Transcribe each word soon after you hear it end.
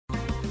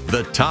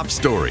The top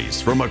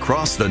stories from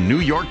across the New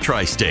York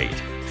tri-state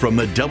from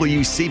the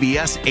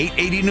WCBS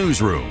 880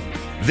 newsroom.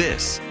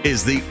 This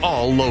is the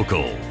All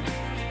Local.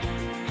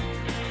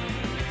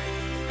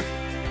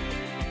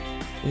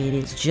 It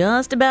is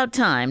just about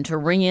time to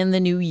ring in the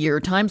new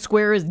year. Times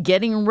Square is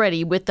getting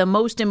ready with the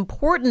most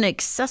important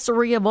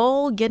accessory of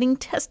all, getting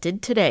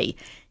tested today.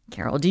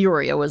 Carol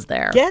Diorio was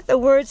there. Get the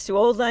words to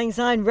Old Lang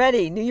Syne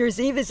ready. New Year's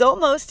Eve is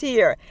almost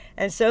here.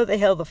 And so they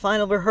held the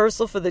final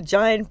rehearsal for the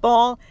giant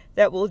ball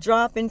that will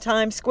drop in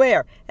Times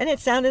Square. And it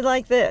sounded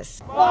like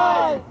this.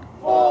 5,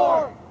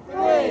 4,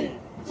 3,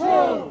 2,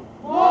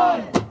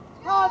 1.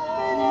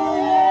 Happy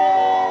New Year!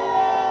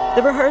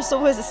 The rehearsal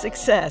was a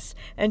success.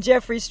 And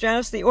Jeffrey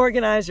Strauss, the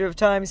organizer of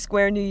Times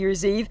Square New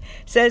Year's Eve,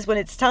 says when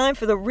it's time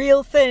for the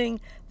real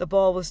thing, the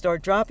ball will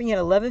start dropping at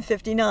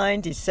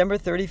 11:59, December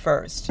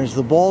 31st. As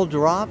the ball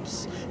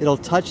drops, it'll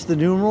touch the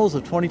numerals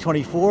of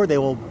 2024. They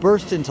will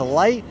burst into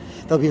light.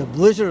 There'll be a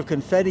blizzard of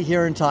confetti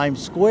here in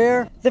Times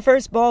Square. The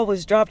first ball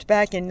was dropped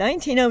back in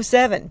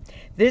 1907.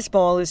 This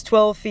ball is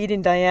 12 feet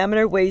in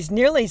diameter, weighs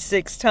nearly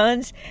 6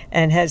 tons,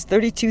 and has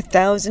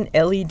 32,000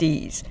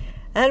 LEDs.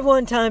 At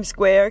One Times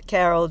Square,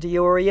 Carol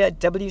Diorio,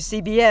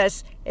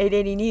 WCBS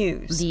 880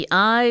 News. The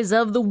eyes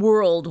of the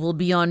world will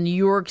be on New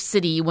York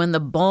City when the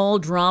ball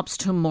drops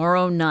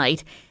tomorrow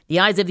night. The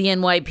eyes of the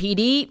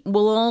NYPD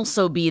will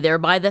also be there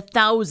by the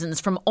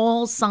thousands from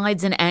all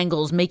sides and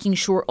angles, making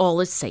sure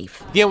all is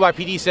safe. The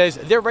NYPD says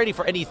they're ready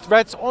for any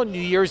threats on New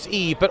Year's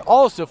Eve, but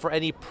also for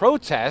any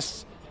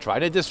protests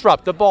trying to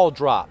disrupt the ball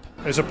drop.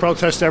 There's a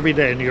protest every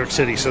day in New York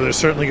City, so there's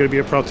certainly going to be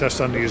a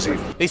protest on New Year's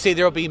Eve. They say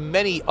there will be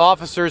many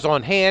officers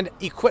on hand,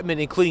 equipment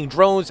including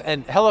drones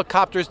and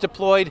helicopters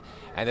deployed,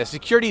 and the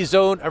security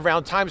zone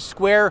around Times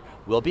Square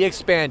will be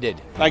expanded.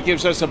 That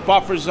gives us a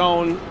buffer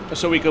zone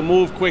so we can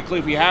move quickly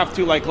if we have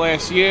to, like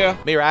last year.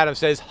 Mayor Adams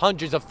says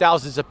hundreds of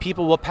thousands of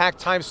people will pack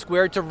Times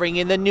Square to ring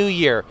in the new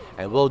year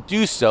and will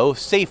do so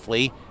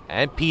safely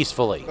and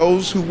peacefully.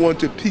 Those who want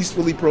to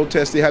peacefully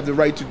protest, they have the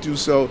right to do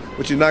so,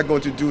 but you're not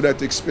going to do it at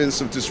the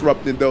expense of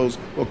disrupting those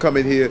who are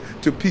coming here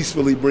to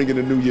peacefully bring in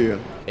the new year.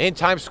 In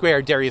Times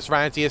Square, Darius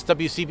Rancius,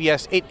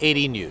 WCBS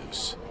 880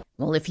 News.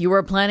 Well, if you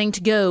are planning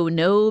to go,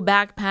 no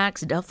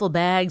backpacks, duffel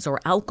bags,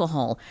 or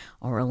alcohol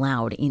are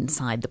allowed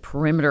inside the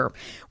perimeter.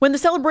 When the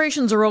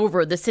celebrations are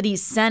over, the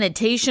city's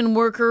sanitation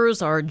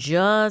workers are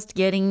just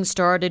getting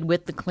started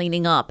with the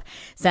cleaning up.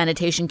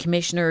 Sanitation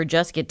Commissioner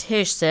Jessica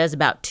Tisch says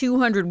about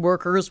 200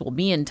 workers will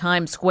be in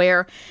Times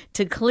Square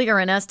to clear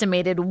an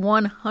estimated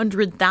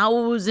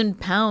 100,000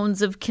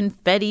 pounds of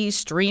confetti,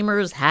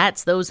 streamers,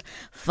 hats, those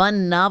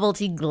fun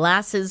novelty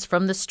glasses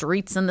from the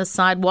streets and the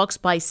sidewalks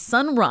by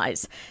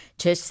sunrise.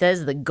 Tisch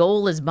says the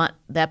goal is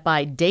that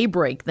by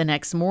daybreak the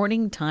next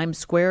morning, Times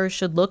Square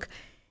should look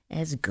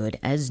as good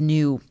as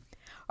new.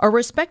 A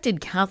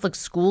respected Catholic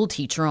school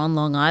teacher on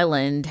Long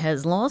Island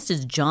has lost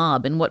his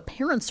job in what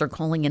parents are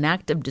calling an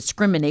act of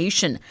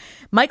discrimination.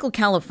 Michael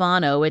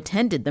Califano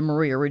attended the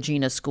Maria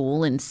Regina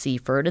School in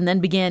Seaford and then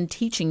began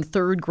teaching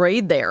third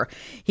grade there.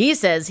 He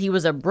says he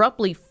was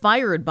abruptly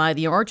fired by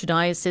the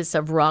Archdiocese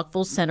of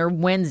Rockville Center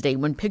Wednesday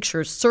when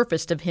pictures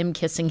surfaced of him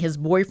kissing his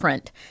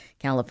boyfriend.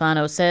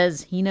 Califano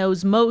says he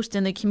knows most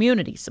in the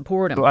community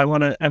support him. I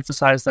want to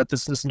emphasize that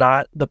this is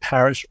not the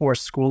parish or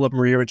school of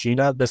Maria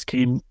Regina. This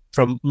came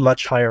from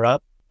much higher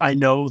up. I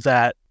know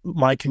that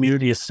my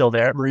community is still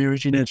there at Maria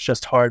Regina. It's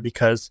just hard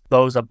because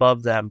those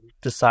above them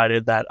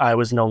decided that I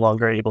was no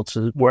longer able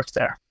to work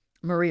there.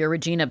 Maria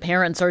Regina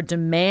parents are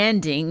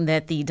demanding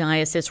that the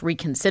diocese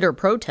reconsider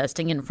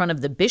protesting in front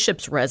of the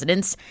bishop's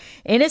residence.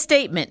 In a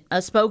statement, a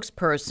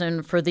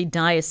spokesperson for the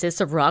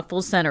Diocese of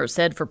Rockville Center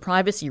said for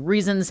privacy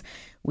reasons,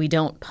 we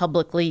don't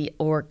publicly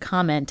or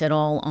comment at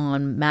all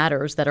on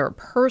matters that are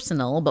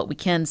personal, but we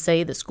can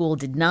say the school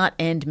did not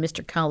end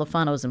Mr.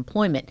 Califano's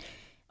employment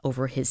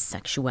over his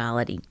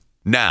sexuality.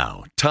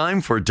 Now, time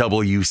for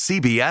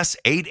WCBS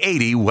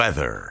 880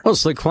 weather.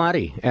 Mostly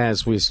cloudy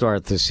as we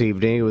start this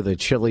evening with a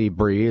chilly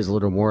breeze, a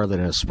little more than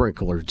a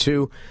sprinkle or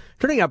two.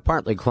 Turning out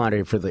partly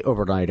cloudy for the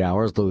overnight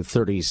hours, low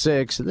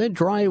 36. And then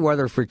dry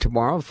weather for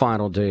tomorrow,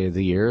 final day of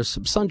the year.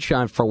 Some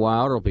sunshine for a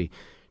while. It'll be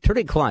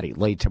turning cloudy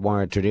late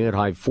tomorrow afternoon at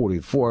high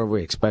 44.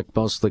 We expect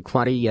mostly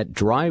cloudy yet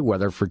dry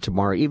weather for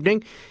tomorrow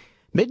evening.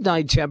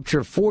 Midnight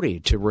temperature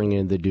 40 to ring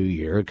in the new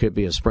year. It could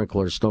be a sprinkle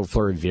or snow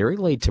flurry very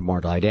late tomorrow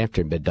night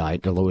after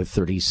midnight, a low of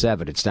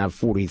 37. It's now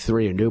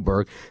 43 in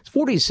Newburgh. It's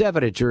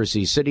 47 at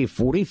Jersey City,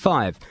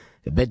 45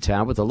 in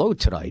Midtown with a low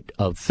tonight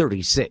of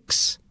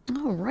 36.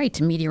 All right,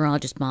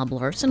 meteorologist Bob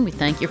Larson, we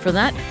thank you for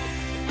that.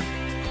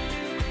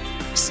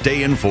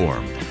 Stay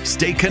informed.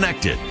 Stay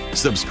connected.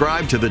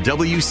 Subscribe to the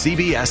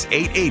WCBS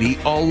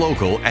 880 All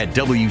Local at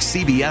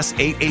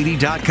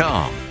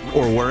WCBS880.com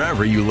or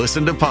wherever you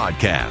listen to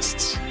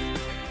podcasts.